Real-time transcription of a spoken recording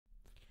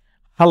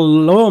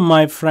Hello,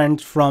 my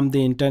friends from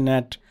the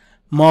internet.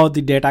 Mo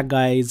the data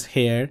guys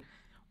here.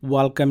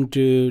 Welcome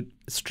to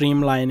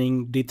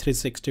Streamlining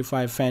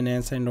D365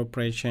 Finance and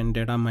Operation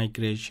Data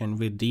Migration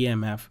with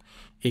DMF,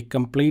 a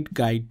complete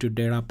guide to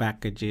data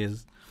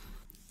packages,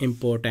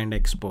 import and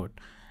export.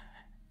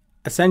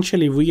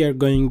 Essentially, we are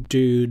going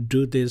to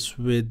do this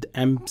with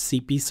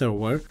MCP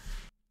server.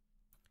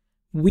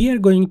 We are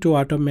going to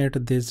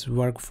automate this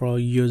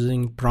workflow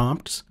using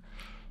prompts,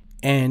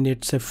 and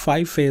it's a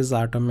 5-phase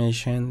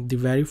automation. The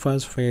very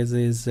first phase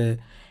is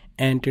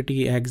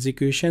entity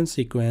execution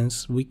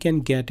sequence. We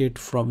can get it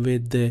from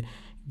with the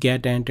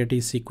get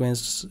entity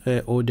sequence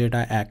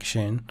OData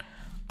action.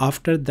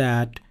 After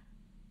that,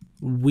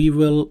 we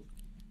will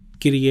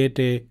create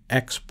a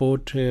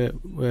export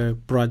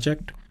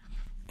project,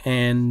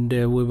 and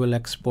we will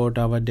export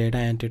our data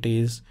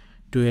entities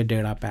to a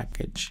data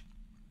package.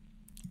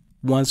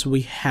 Once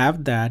we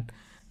have that,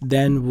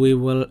 then we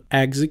will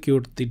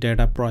execute the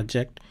data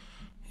project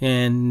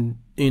and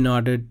in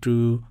order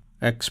to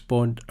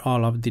export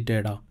all of the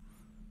data.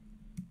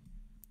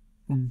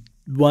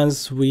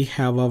 Once we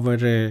have our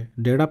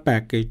data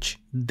package,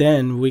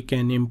 then we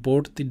can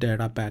import the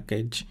data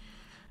package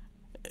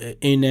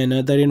in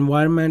another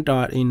environment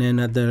or in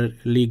another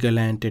legal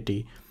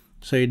entity.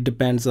 So it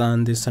depends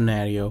on the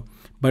scenario,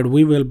 but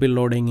we will be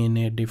loading in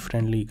a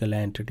different legal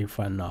entity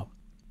for now.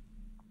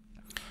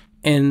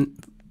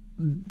 And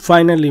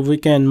finally, we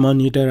can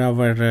monitor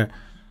our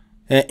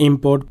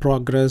import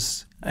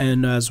progress,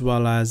 and as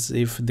well as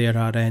if there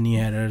are any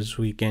errors,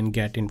 we can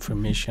get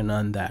information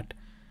on that.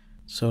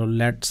 So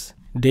let's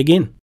dig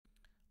in.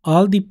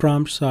 All the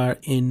prompts are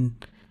in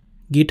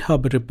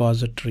GitHub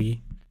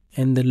repository,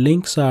 and the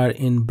links are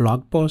in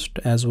blog post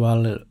as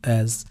well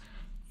as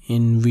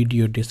in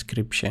video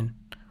description.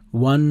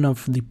 One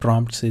of the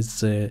prompts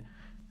is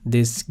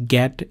this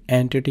get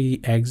entity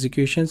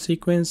execution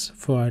sequence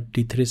for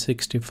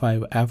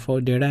D365 F&O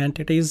data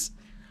entities.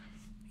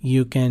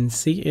 You can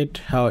see it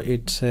how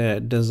it's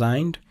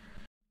designed.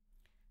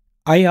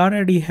 I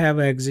already have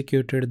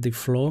executed the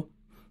flow.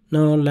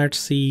 Now let's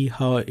see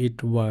how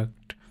it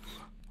worked.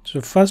 So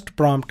first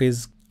prompt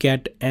is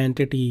get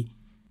entity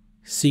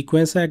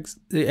sequence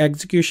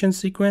execution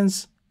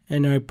sequence,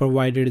 and I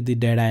provided the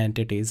data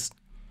entities.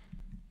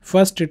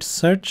 First it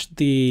search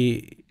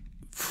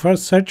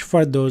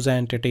for those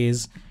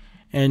entities,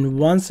 and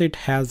once it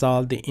has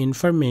all the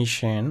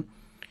information,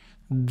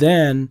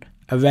 then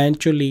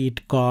eventually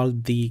it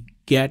called the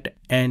get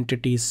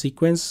entity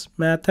sequence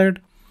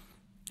method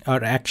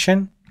or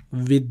action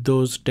with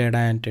those data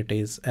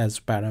entities as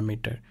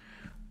parameter.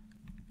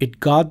 It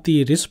got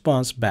the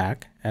response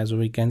back, as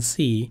we can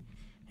see,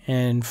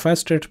 and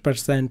first it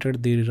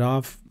presented the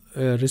raw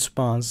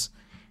response,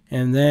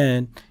 and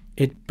then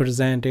it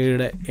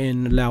presented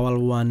in level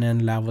 1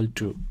 and level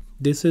 2.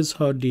 This is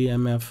how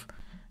DMF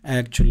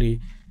actually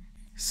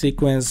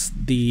sequence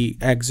the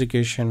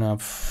execution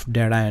of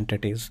data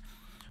entities.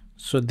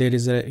 So there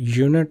is a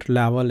unit,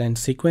 level, and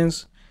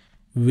sequence.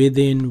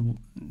 Within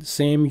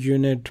same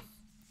unit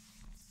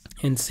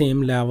and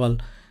same level,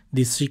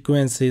 the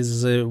sequence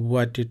is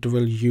what it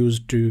will use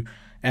to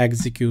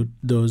execute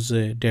those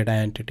data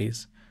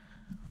entities.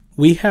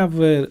 We have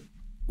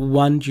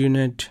 1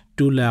 unit,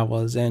 2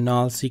 levels, and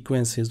all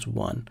sequence is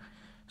 1.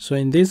 So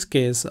in this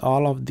case,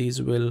 all of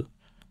these will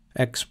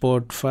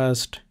export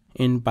first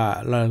in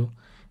parallel,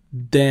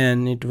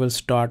 then it will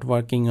start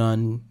working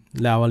on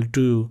level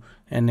 2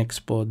 and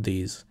export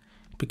these,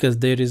 because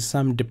there is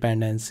some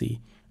dependency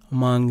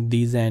among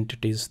these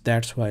entities.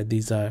 That's why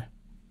these are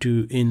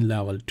 2 in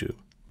level 2.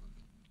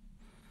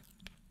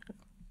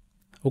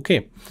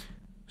 Okay,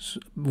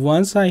 so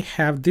once I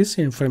have this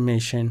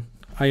information,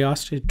 I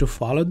asked it to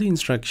follow the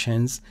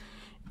instructions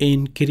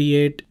in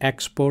create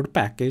export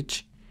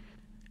package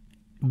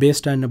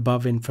based on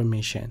above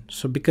information.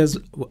 So because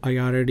I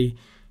already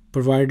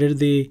provided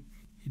the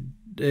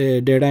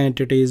data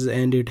entities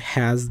and it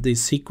has the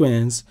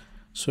sequence,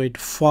 so it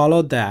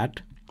followed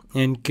that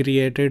and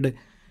created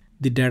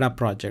the data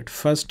project.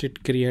 First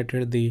it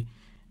created the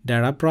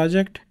data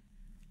project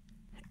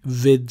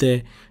with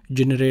the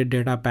generate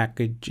data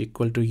package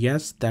equal to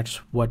yes.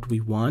 That's what we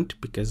want,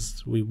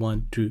 because we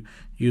want to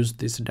use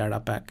this data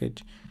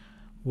package.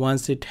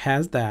 Once it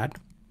has that,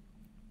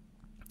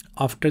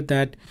 after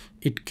that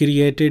it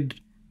created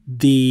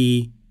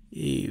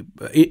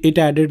it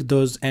added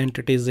those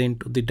entities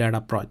into the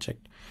data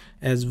project.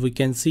 As we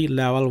can see,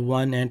 level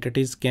 1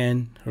 entities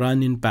can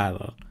run in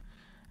parallel.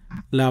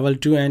 Level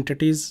 2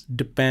 entities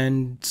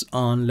depends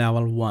on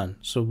level 1.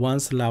 So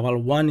once level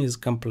 1 is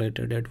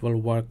completed, it will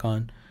work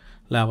on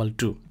level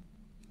 2.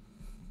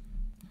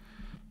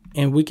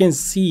 And we can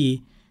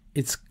see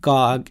it's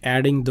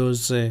adding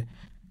those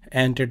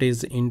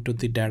entities into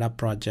the data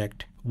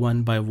project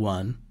one by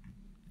one.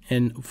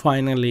 And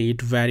finally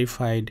it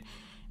verified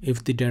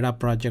if the data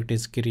project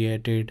is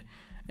created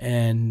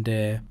and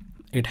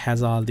it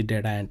has all the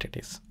data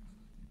entities.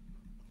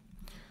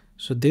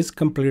 So this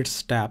completes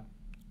step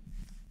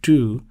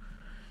 2.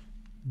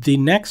 The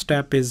next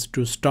step is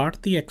to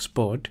start the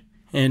export,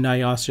 and I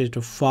asked it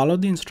to follow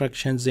the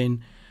instructions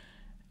in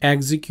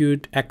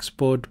execute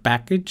export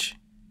package,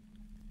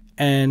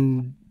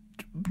 and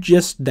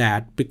just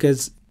that,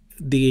 because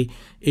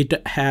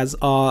it has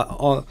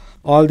all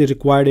the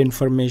required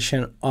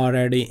information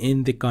already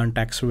in the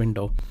context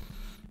window.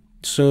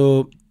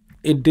 So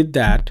it did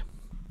that.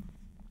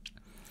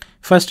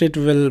 First it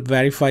will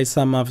verify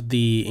some of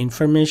the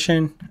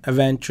information.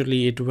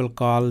 Eventually it will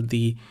call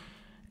the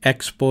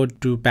export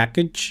to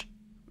package,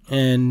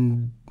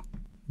 and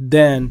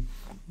then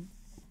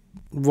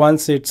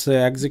once it's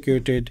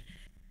executed,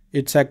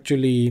 it's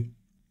actually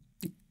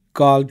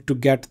called to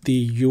get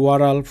the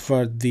URL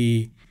for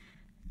the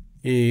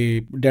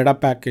data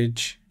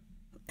package,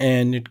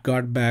 and it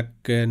got back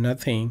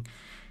nothing,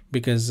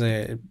 because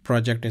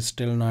project is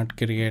still not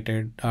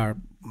created or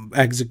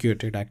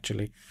executed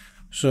actually.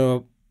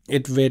 So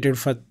it waited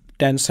for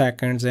 10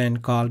 seconds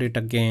and called it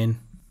again,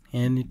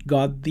 and it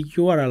got the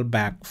URL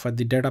back for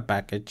the data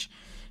package.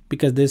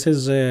 Because this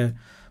is a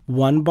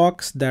one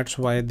box, that's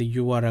why the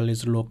URL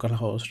is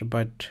localhost,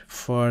 but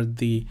for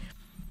the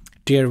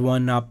tier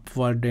 1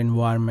 upward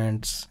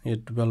environments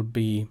it will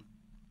be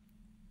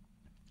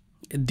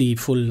the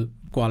full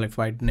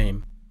qualified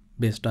name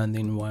based on the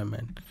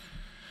environment.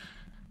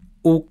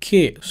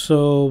 Okay,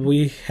 so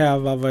we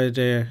have our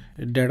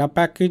data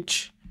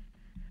package,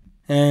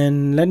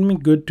 and let me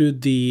go to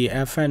the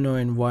F&O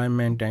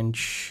environment and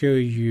show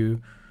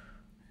you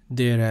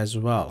there as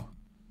well.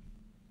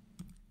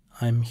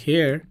 I'm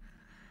here,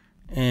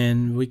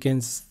 and we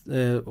can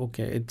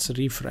okay, it's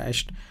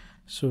refreshed,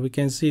 so we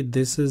can see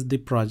this is the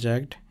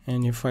project,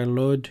 and if I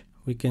load,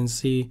 we can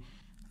see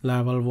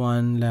level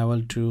 1,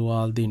 level 2,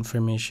 all the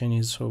information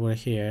is over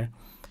here.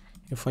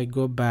 If I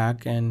go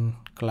back and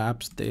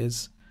collapse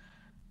this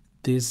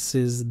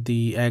is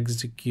the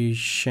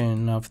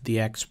execution of the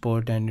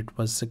export, and it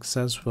was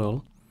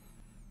successful.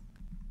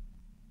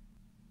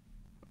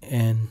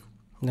 And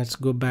let's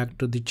go back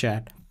to the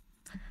chat.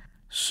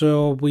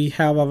 So we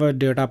have our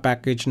data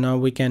package. Now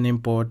we can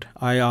import.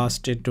 I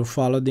asked it to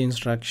follow the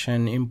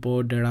instruction,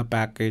 import data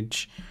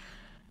package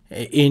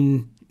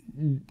in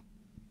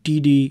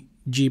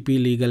TDGP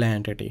legal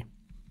entity.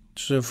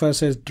 So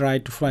first is try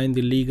to find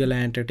the legal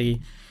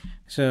entity.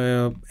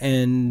 So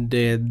and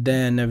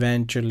then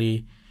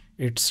eventually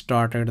it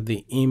started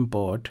the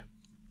import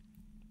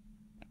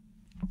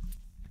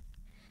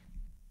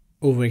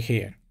over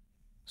here.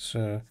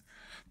 So,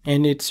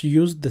 and it's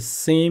used the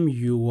same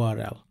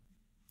URL,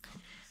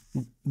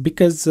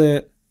 because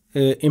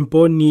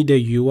import need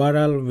a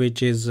URL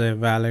which is a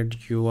valid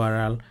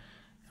URL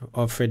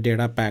of a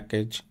data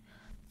package.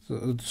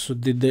 So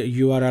the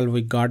URL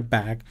we got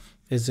back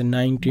is a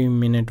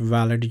 90-minute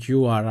valid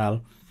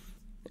URL,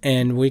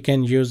 and we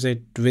can use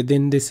it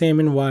within the same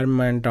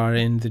environment or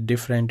in the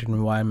different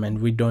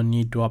environment. We don't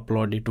need to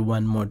upload it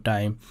one more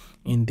time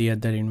in the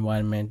other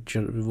environment.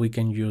 We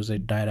can use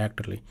it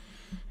directly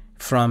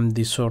from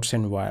the source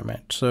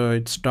environment. So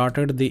it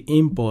started the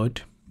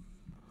import,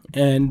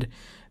 and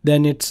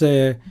then it's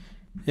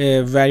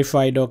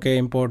verified, okay,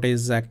 import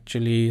is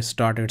actually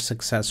started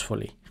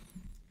successfully.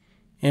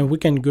 And we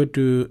can go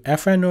to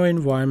F&O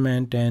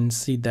environment and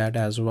see that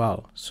as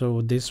well.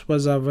 So this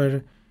was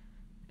our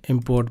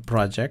import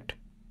project,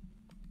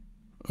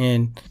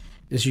 and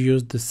it's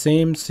used the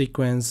same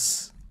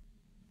sequence,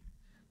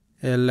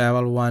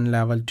 level 1,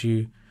 level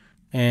 2,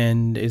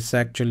 and it's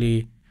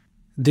actually,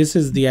 this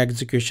is the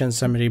execution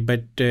summary,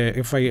 but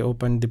if I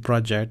open the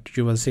project,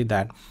 you will see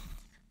that.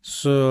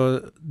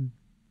 So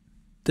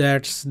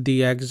that's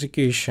the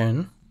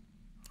execution.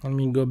 Let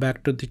me go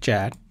back to the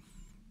chat.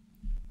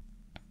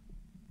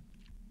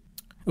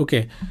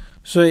 Okay,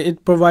 so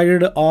it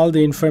provided all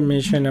the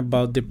information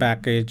about the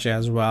package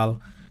as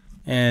well,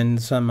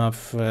 and some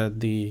of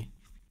the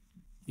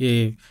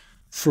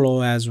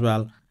flow as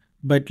well.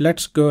 But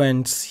let's go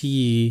and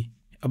see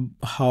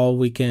how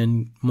we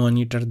can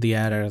monitor the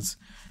errors.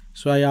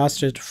 So I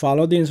asked it to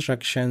follow the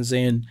instructions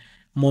in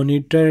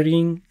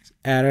monitoring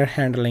error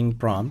handling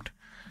prompt,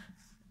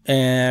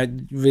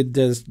 and with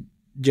this,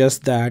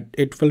 just that,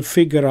 it will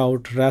figure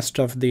out rest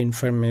of the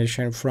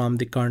information from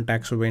the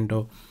context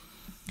window,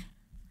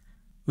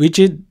 which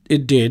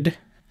it did.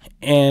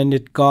 And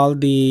it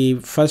called the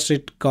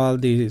it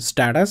called the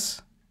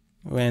status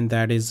when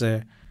that is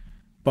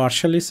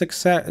partially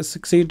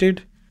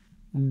succeeded.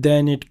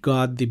 Then it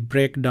got the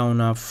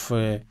breakdown of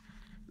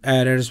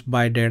errors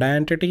by data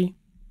entity,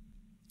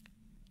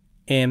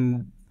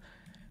 and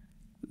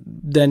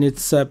then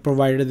it's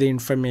provided the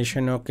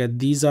information, okay,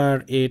 these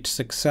are 8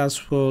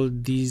 successful,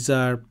 these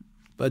are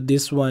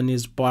this one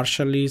is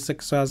partially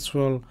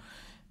successful,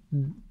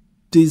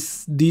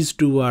 these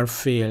 2 are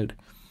failed.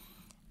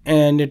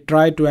 And it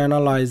tried to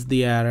analyze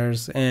the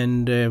errors,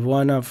 and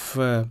one of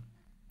the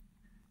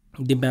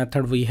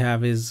method we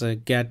have is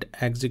get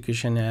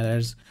execution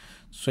errors.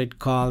 So it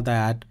called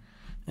that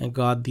and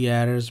got the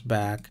errors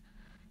back,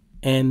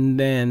 and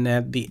then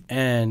at the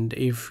end,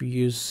 if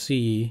you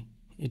see,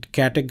 it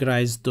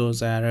categorized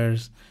those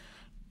errors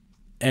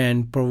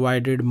and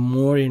provided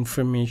more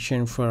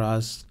information for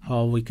us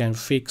how we can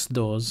fix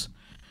those.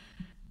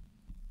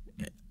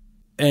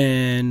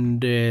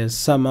 and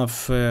some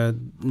of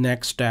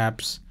next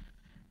steps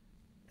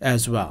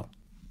as well.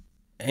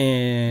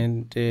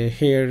 And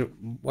here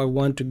I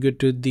want to go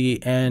to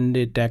the end.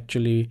 It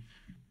actually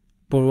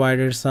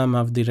provided some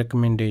of the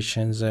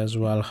recommendations as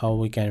well, how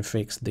we can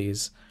fix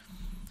these.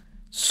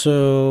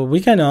 So we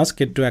can ask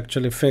it to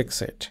actually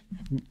fix it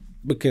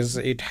because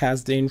it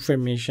has the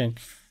information,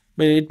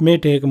 but it may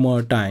take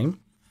more time.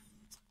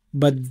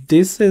 But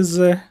this is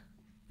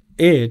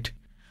it.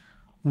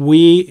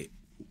 You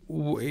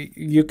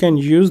can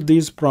use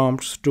these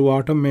prompts to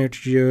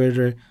automate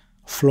your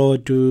flow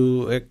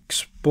to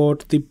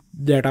export the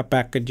data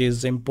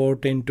packages,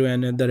 import into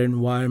another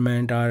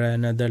environment or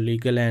another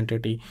legal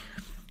entity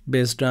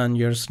based on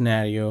your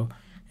scenario,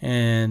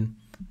 and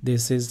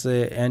this is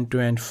the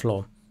end-to-end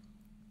flow.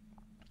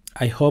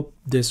 I hope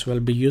this will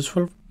be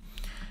useful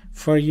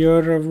for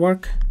your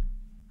work,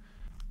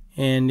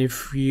 and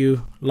if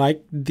you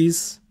like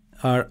this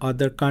or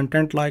other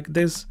content like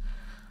this,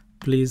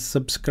 please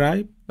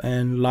subscribe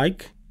and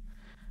like.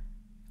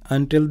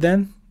 Until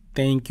then,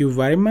 thank you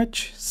very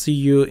much. See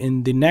you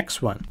in the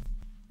next one.